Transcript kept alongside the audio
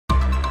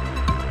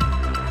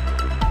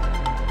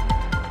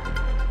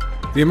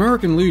The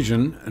American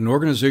Legion, an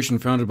organization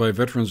founded by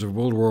veterans of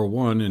World War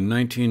I in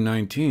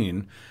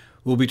 1919,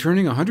 will be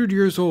turning 100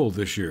 years old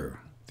this year.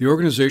 The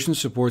organization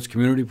supports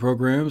community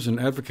programs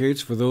and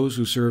advocates for those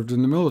who served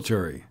in the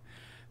military.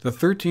 The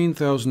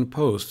 13,000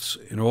 posts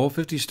in all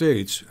 50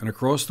 states and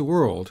across the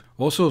world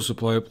also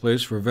supply a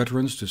place for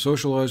veterans to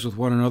socialize with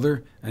one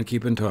another and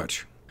keep in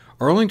touch.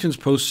 Arlington's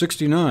Post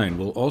 69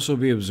 will also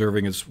be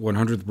observing its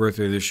 100th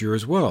birthday this year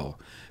as well,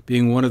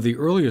 being one of the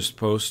earliest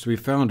posts to be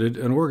founded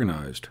and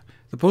organized.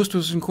 The post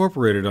was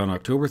incorporated on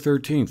October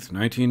 13,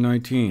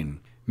 1919,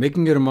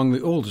 making it among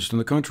the oldest in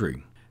the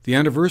country. The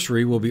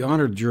anniversary will be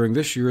honored during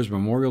this year's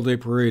Memorial Day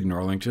Parade in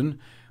Arlington,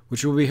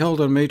 which will be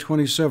held on May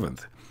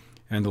 27th,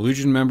 and the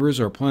Legion members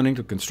are planning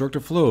to construct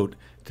a float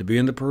to be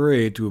in the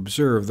parade to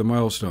observe the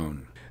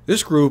milestone.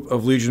 This group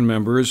of Legion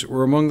members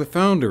were among the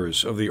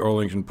founders of the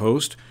Arlington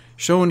Post,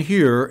 shown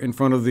here in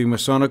front of the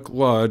Masonic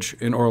Lodge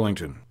in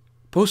Arlington.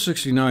 Post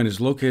 69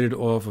 is located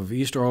off of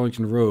East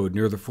Arlington Road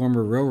near the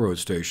former railroad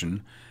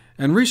station,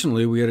 and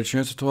recently we had a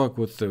chance to talk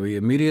with the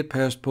immediate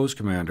past post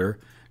commander,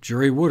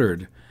 Jerry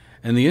Woodard,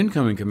 and the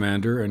incoming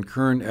commander and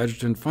current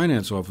adjutant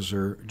finance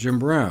officer, Jim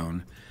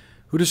Brown,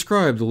 who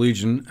described the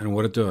Legion and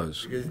what it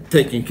does.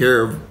 Taking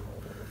care of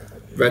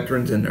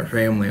veterans and their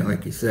family,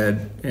 like you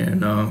said,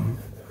 and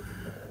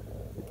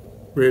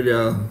really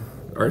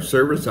our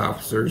service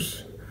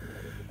officers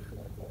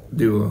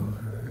do a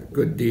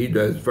good deed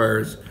as far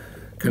as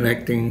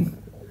connecting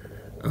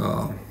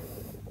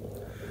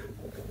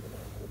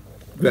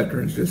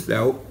veterans just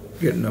out,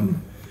 getting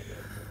them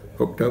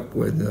hooked up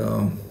with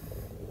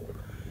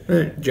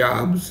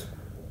jobs,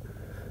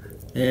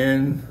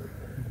 and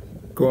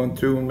going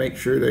through and make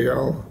sure they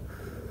all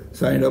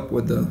sign up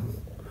with the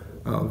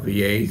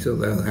VA so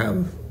they'll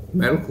have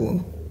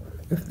medical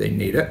if they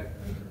need it.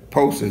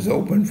 Post is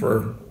open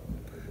for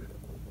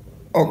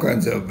all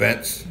kinds of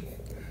events.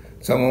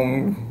 Some of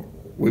them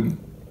we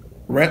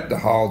rent the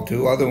hall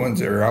to, other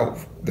ones are out,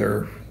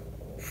 they're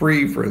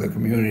free for the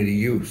community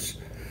use.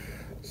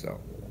 So,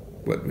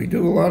 but we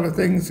do a lot of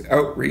things,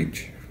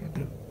 outreach.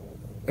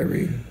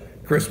 Every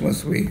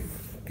Christmas we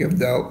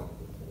give out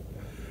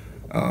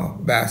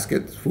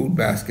baskets, food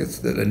baskets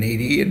to the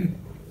needy and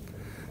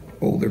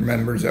older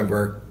members of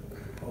our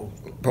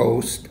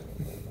post.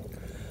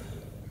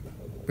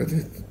 But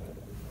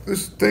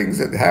there's things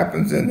that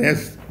happens in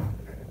this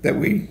that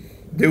we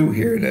do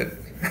here that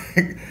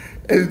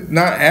is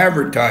not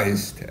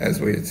advertised,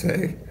 as we'd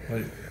say.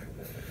 Right.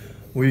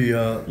 We,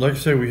 like I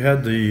say, we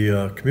had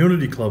the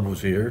community club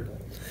was here,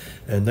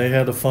 and they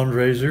had a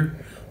fundraiser.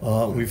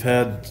 We've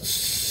had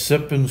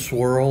Sip and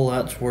Swirl,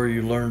 that's where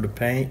you learn to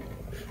paint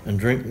and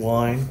drink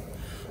wine.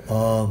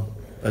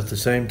 At the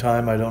same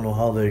time, I don't know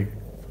how they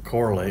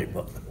correlate,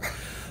 but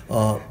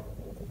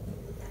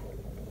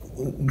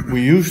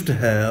we used to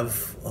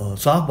have a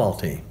softball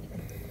team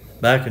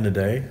back in the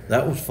day.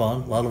 That was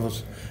fun. A lot of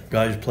us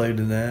guys played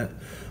in that.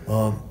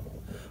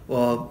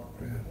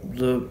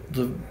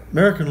 The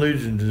American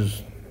Legion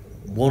is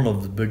one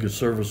of the biggest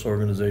service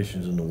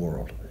organizations in the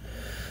world.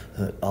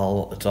 It's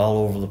all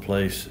over the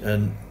place,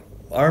 and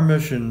our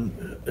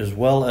mission, as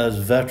well as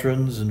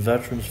veterans and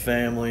veterans'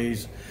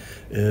 families,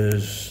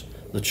 is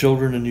the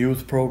Children and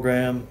Youth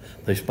Program.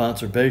 They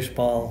sponsor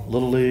baseball,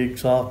 Little League,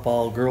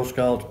 softball, Girl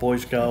Scouts, Boy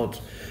Scouts,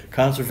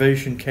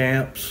 conservation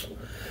camps,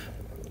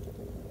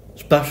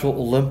 Special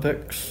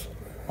Olympics.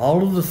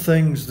 All of the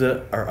things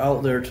that are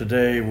out there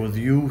today with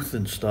youth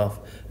and stuff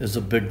is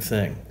a big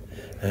thing.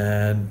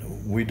 And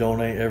we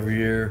donate every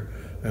year,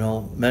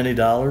 many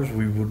dollars.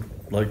 We would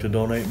like to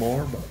donate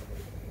more, but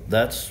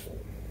that's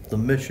the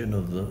mission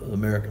of the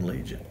American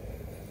Legion.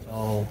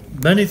 So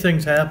many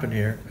things happen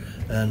here,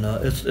 and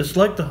it's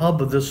like the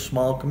hub of this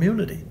small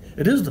community.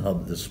 It is the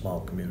hub of this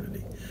small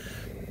community,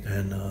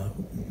 and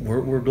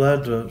we're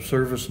glad to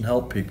service and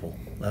help people.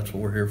 That's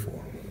what we're here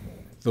for.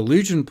 The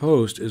Legion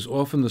Post is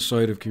often the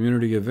site of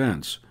community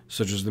events,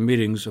 such as the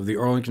meetings of the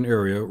Arlington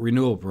Area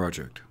Renewal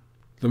Project.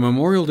 The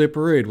Memorial Day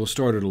Parade will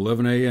start at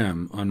 11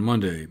 a.m. on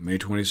Monday, May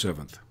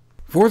 27th.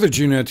 For the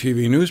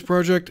GNAT-TV News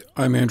Project,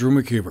 I'm Andrew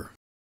McKeever.